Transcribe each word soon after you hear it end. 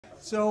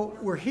So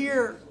we're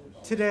here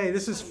today.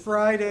 This is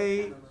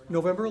Friday,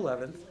 November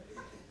 11th,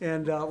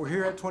 and we're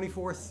here at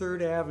 24th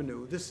 3rd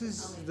Avenue. This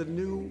is the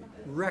new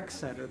rec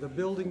center, the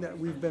building that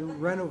we've been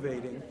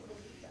renovating,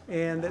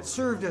 and that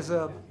served as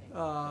a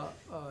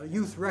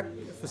youth rec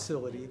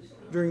facility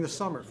during the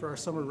summer for our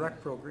summer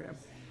rec program.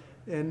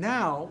 And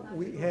now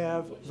we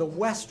have the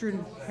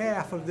western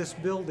half of this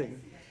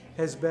building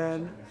has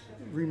been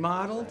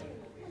remodeled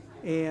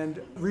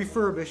and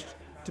refurbished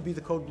to be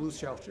the Code Blue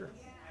shelter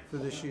for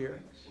this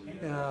year.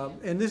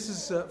 And this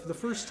is, for the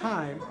first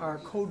time, our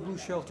Code Blue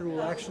shelter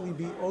will actually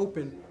be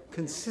open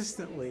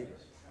consistently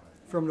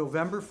from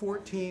November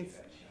 14th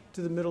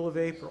to the middle of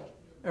April,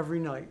 every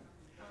night.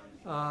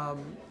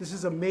 This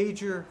is a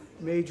major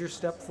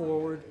step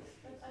forward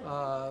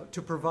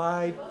to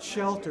provide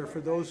shelter for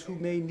those who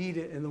may need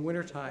it in the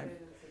wintertime.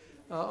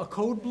 A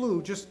Code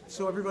Blue, just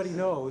so everybody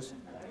knows,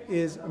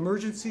 is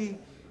emergency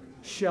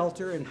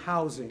shelter and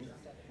housing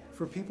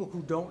for people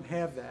who don't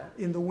have that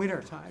in the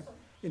wintertime,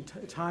 in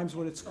times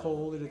when it's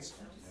cold and it's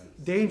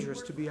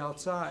dangerous to be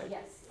outside.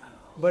 Yes.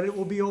 But it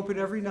will be open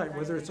every night,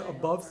 whether it's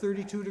above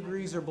 32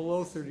 degrees or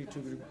below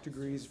 32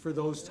 degrees for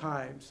those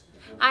times.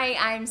 Hi,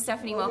 I'm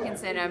Stephanie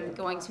Wilkinson. I'm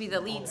going to be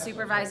the lead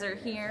supervisor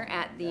here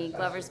at the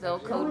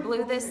Gloversville Code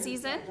Blue this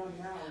season.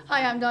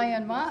 Hi, I'm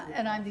Diane Mott,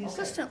 and I'm the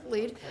assistant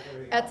lead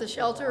at the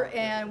shelter,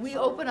 and we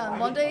open on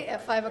Monday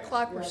at 5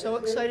 o'clock. We're so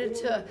excited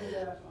to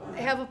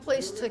have a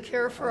place to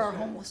care for our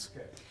homeless.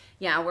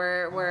 Yeah,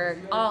 we're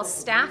all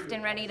staffed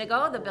and ready to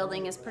go. The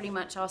building is pretty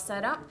much all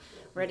set up,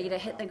 ready to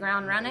hit the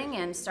ground running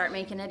and start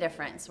making a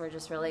difference. We're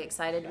just really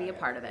excited to be a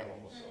part of it.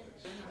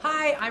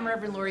 Hi, I'm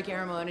Reverend Lori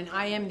Garamone, and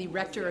I am the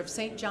rector of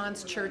St.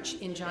 John's Church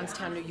in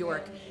Johnstown, New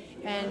York.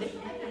 And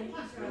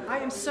I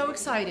am so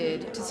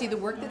excited to see the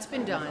work that's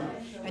been done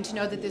and to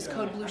know that this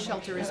Code Blue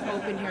shelter is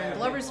open here in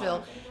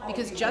Gloversville,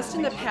 because just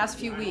in the past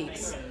few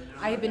weeks,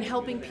 I have been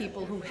helping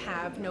people who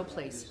have no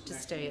place to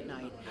stay at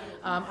night.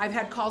 I've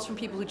had calls from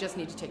people who just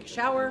need to take a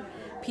shower,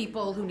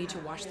 people who need to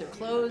wash their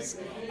clothes,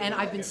 and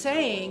I've been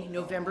saying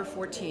November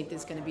 14th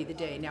is going to be the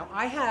day. Now,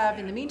 I have,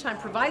 in the meantime,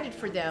 provided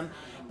for them,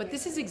 but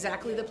this is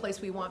exactly the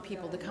place we want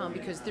people to come,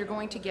 because they're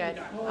going to get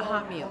a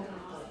hot meal.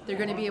 They're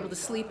going to be able to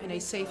sleep in a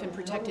safe and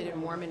protected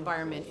and warm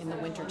environment in the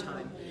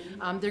wintertime.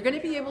 They're going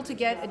to be able to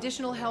get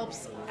additional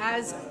helps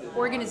as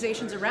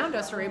organizations around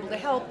us are able to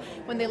help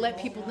when they let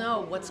people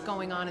know what's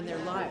going on in their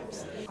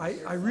lives.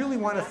 I really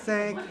want to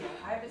thank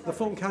the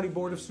Fulton County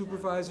Board of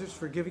Supervisors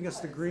for giving us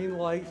the green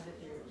light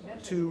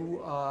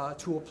to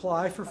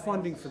apply for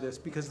funding for this,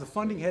 because the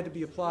funding had to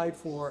be applied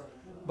for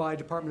by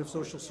Department of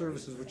Social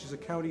Services, which is a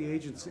county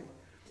agency.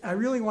 I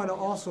really want to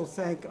also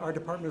thank our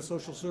Department of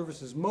Social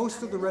Services.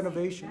 Most of the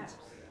renovations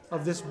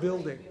of this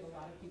building,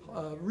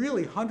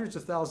 really hundreds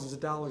of thousands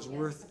of dollars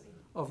worth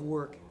of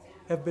work,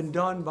 have been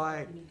done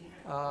by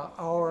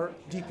our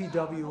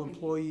DPW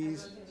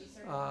employees.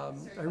 I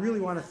really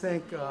want to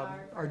thank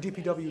our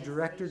DPW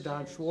director,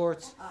 Don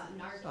Schwartz.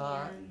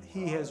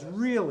 He has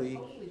really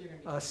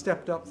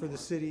stepped up for the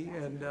city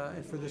and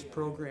for this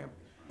program.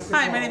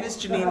 Hi, my name is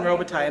Janine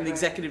Robitaille. I'm the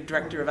Executive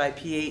Director of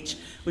IPH,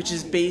 which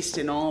is based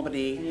in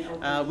Albany.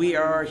 We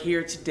are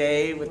here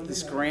today with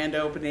this grand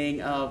opening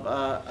of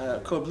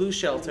a Code Blue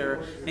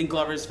shelter in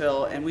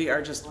Gloversville, and we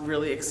are just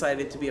really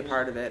excited to be a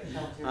part of it.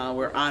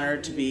 We're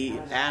honored to be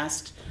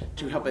asked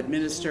to help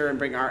administer and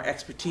bring our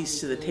expertise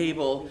to the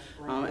table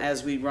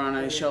as we run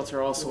a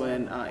shelter also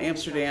in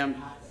Amsterdam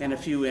and a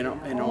few in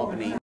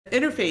Albany.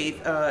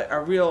 Interfaith,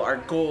 our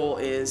goal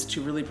is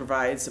to really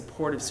provide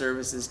supportive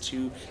services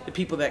to the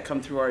people that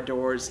come through our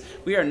doors.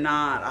 We are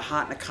not a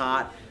hot in a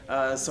cot,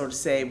 so to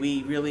say.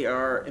 We really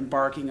are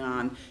embarking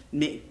on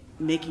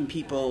making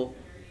people,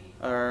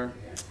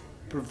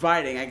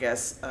 providing, I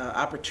guess,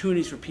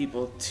 opportunities for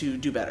people to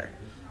do better,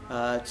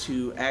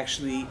 to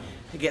actually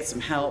get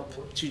some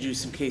help, to do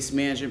some case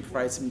management,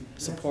 provide some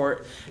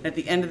support. And at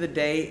the end of the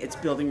day, it's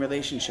building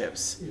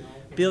relationships.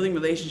 Building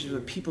relationships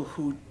with people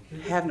who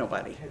have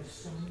nobody,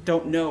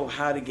 don't know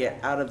how to get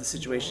out of the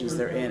situations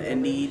they're in,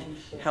 and need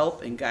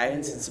help and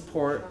guidance and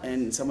support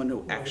and someone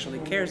who actually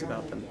cares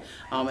about them.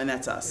 And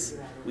that's us.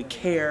 We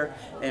care,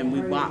 and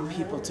we want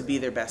people to be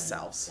their best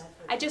selves.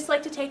 I'd just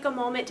like to take a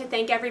moment to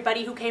thank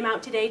everybody who came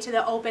out today to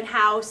the open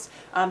house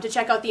to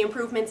check out the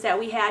improvements that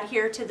we had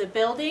here to the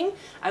building.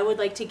 I would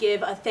like to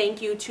give a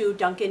thank you to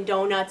Dunkin'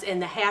 Donuts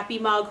and the Happy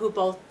Mug, who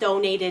both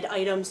donated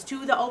items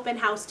to the open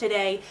house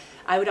today.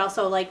 I would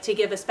also like to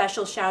give a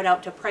special shout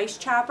out to Price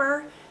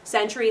Chopper,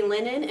 Century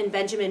Linen, and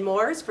Benjamin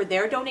Moore's for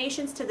their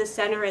donations to the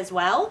center as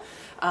well.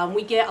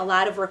 We get a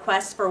lot of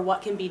requests for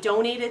what can be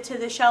donated to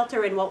the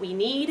shelter and what we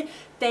need.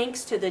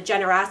 Thanks to the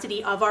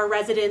generosity of our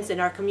residents and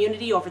our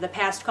community over the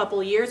past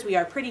couple of years, we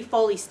are pretty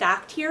fully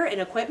stocked here in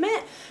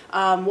equipment.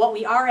 What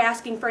we are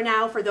asking for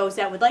now for those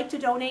that would like to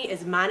donate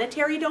is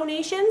monetary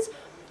donations.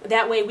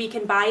 That way we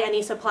can buy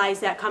any supplies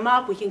that come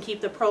up, we can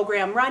keep the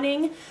program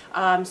running.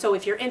 So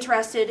if you're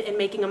interested in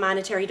making a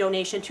monetary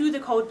donation to the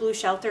Code Blue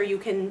shelter, you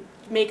can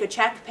make a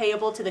check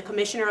payable to the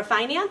Commissioner of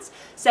Finance,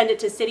 send it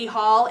to City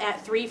Hall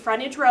at 3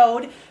 Frontage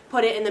Road,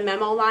 put it in the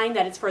memo line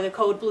that it's for the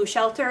Code Blue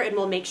Shelter, and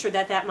we'll make sure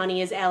that that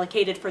money is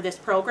allocated for this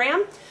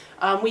program.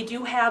 We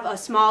do have a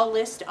small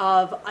list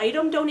of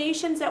item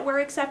donations that we're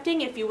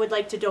accepting. If you would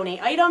like to donate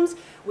items,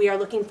 we are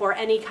looking for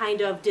any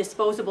kind of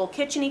disposable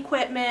kitchen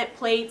equipment,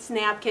 plates,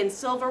 napkins,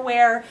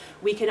 silverware.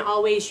 We can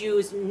always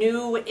use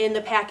new in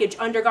the package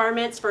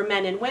undergarments for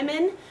men and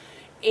women.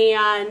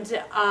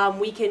 And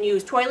we can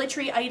use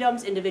toiletry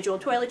items, individual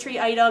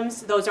toiletry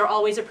items. Those are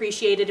always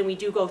appreciated, and we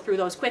do go through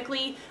those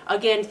quickly.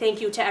 Again,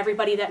 thank you to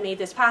everybody that made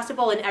this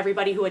possible and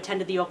everybody who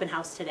attended the open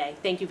house today.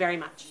 Thank you very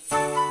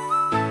much.